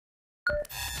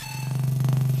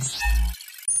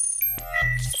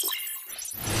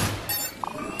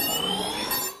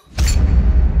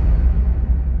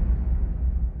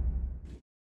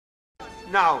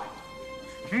Now,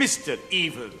 Mr.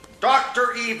 Evil.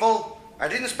 Dr. Evil. I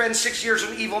didn't spend 6 years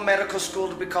in evil medical school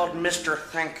to be called Mr.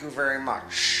 Thank you very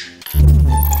much.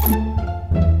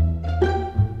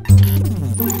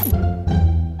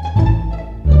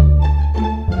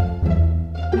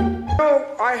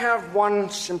 I have one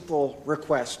simple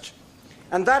request,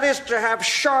 and that is to have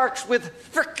sharks with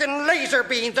frickin' laser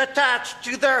beams attached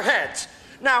to their heads.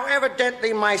 Now,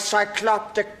 evidently, my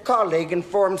cycloptic colleague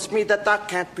informs me that that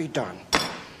can't be done.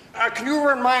 Can you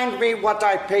remind me what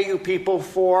I pay you people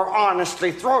for?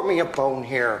 Honestly, throw me a bone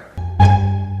here.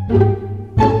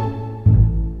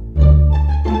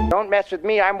 Don't mess with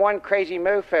me, I'm one crazy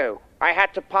mofo. I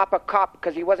had to pop a cop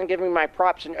because he wasn't giving me my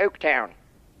props in Oaktown.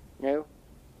 No?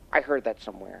 I heard that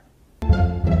somewhere.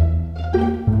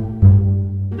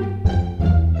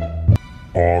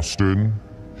 Austin?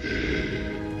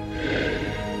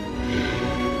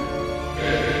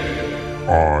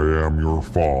 I am your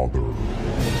father.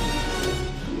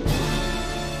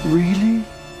 Really?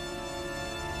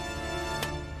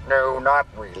 No, not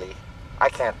really. I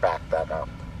can't back that up.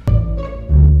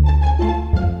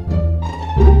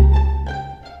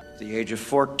 At the age of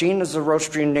 14, as a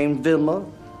roastery named Vilma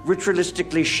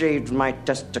ritualistically shaved my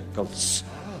testicles.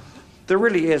 There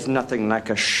really is nothing like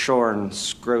a shorn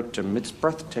scrotum. It's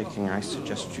breathtaking. I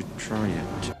suggest you try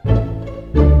it.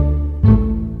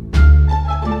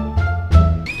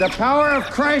 The power of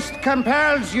Christ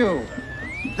compels you.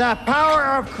 The power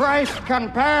of Christ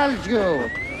compels you.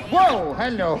 Whoa,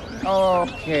 hello.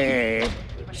 Okay.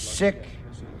 Sick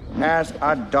as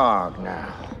a dog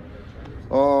now.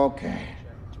 Okay.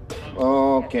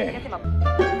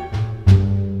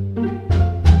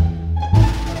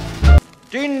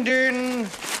 Din din.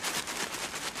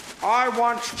 I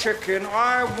want chicken.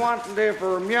 I want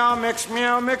liver. Meow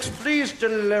mix, please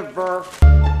deliver.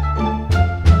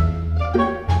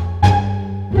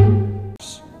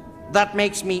 That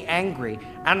makes me angry.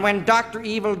 And when Dr.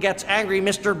 Evil gets angry,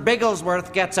 Mr.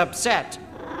 Bigglesworth gets upset.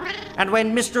 And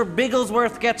when Mr.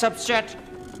 Bigglesworth gets upset,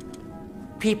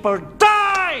 people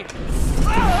die!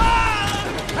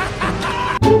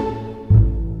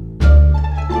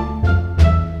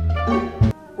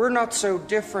 We're not so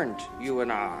different, you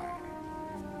and I.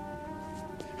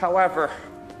 However,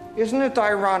 isn't it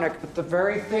ironic that the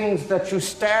very things that you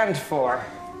stand for,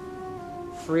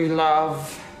 free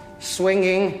love,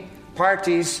 swinging,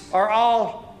 parties, are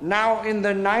all now in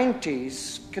the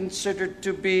 90s considered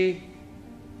to be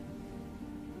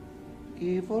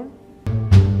evil?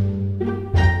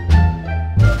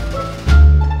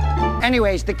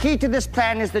 Anyways, the key to this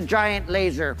plan is the giant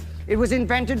laser. It was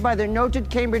invented by the noted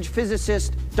Cambridge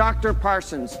physicist, Dr.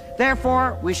 Parsons.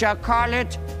 Therefore, we shall call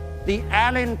it the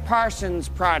Alan Parsons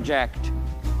Project.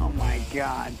 Oh my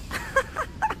God.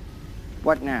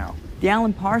 What now? The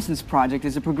Alan Parsons Project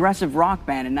is a progressive rock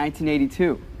band in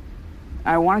 1982.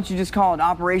 Why don't you just call it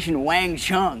Operation Wang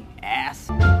Chung, ass?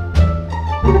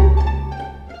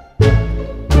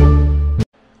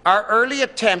 Our early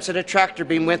attempts at a tractor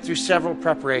beam went through several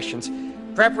preparations.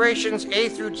 Preparations A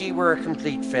through G were a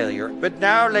complete failure. But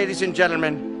now, ladies and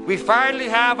gentlemen, we finally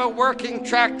have a working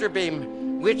tractor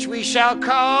beam, which we shall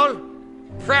call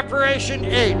Preparation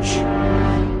H.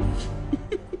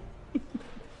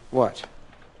 What?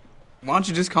 Why don't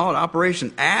you just call it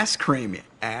Operation Ass Cream, you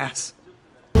ass?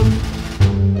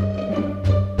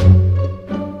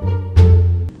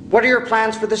 What are your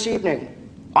plans for this evening?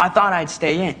 I thought I'd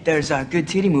stay in. There's a good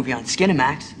titty movie on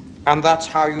Skinamax. And that's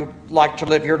how you like to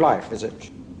live your life, is it?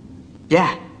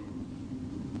 Yeah.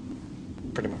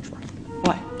 Pretty much right.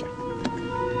 What?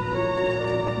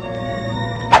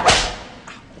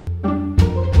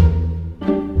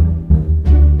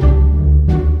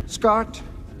 Scott,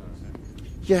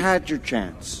 you had your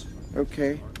chance,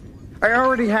 okay? I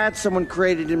already had someone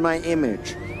created in my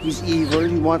image. He's evil,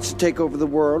 he wants to take over the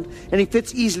world, and he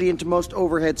fits easily into most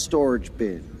overhead storage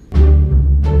bins.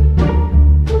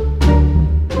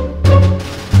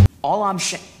 All I'm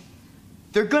saying,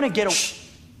 they're gonna get a...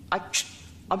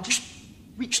 I'm just...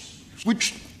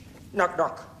 Knock,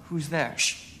 knock. Who's there?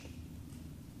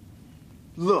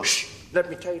 Look, let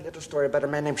me tell you a little story about a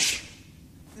man named Shh.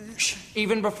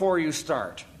 Even before you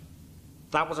start,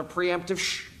 that was a preemptive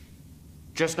shh.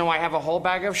 Just know I have a whole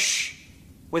bag of shh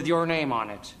with your name on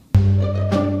it.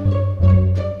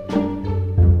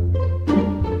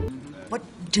 What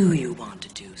do you want to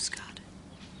do, Scott?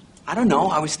 I don't know.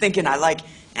 I was thinking I like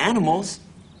animals.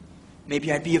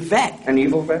 Maybe I'd be a vet. An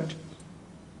evil vet?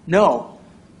 No.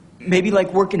 Maybe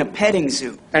like work in a petting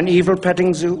zoo. An evil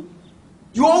petting zoo?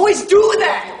 You always do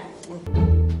that!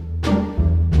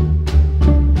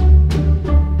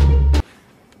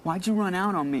 Why'd you run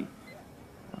out on me?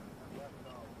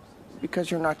 because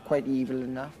you're not quite evil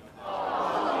enough.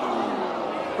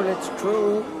 But it's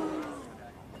true.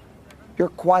 You're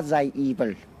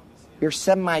quasi-evil. You're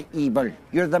semi-evil.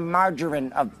 You're the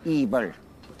margarine of evil.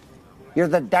 You're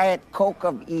the Diet Coke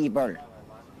of evil.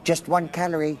 Just 1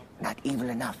 calorie, not evil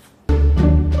enough.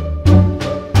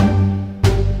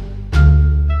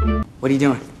 What are you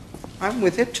doing? I'm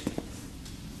with it.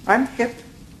 I'm hip.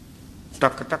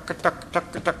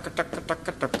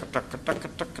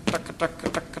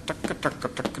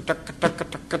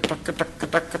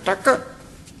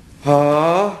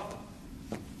 Huh?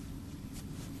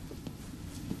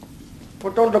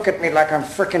 Well, don't look at me like I'm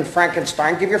frickin'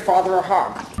 Frankenstein. Give your father a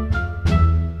hug.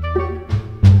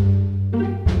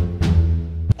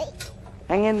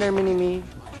 Hang in there, Mini-Me.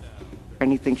 If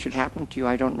anything should happen to you,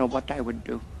 I don't know what I would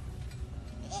do.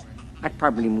 I'd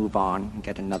probably move on and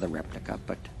get another replica,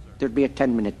 but there'd be a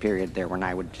 10-minute period there when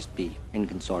I would just be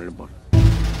inconsolable.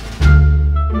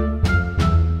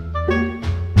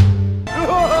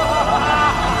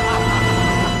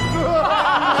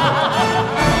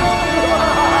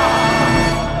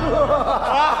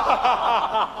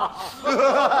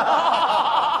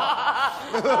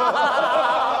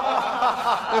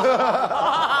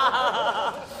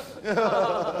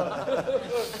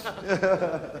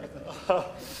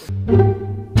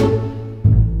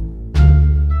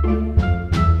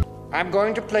 I'm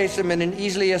going to place him in an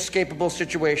easily escapable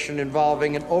situation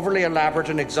involving an overly elaborate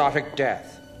and exotic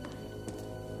death.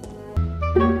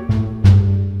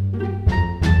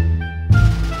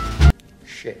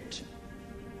 Shit.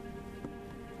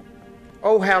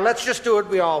 Oh, hell, let's just do what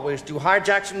we always do.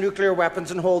 Hijack some nuclear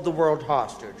weapons and hold the world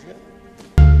hostage.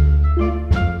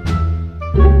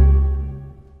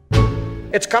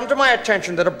 It's come to my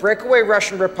attention that a breakaway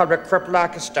Russian republic,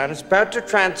 Krepelakistan, is about to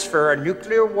transfer a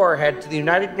nuclear warhead to the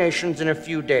United Nations in a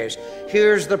few days.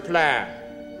 Here's the plan.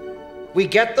 We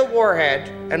get the warhead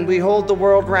and we hold the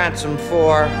world ransom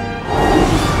for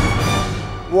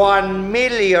 $1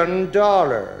 million.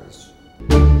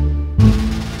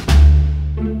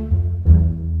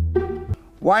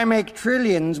 Why make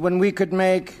trillions when we could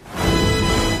make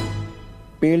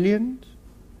billions?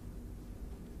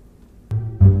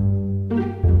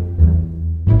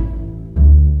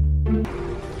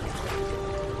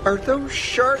 Are those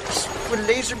sharks with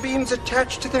laser beams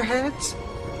attached to their heads?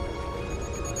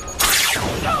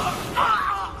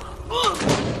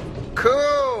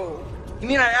 Cool! You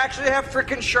mean I actually have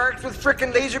frickin' sharks with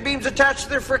frickin' laser beams attached to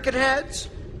their frickin' heads?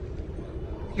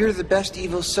 You're the best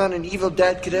evil son an evil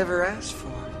dad could ever ask for.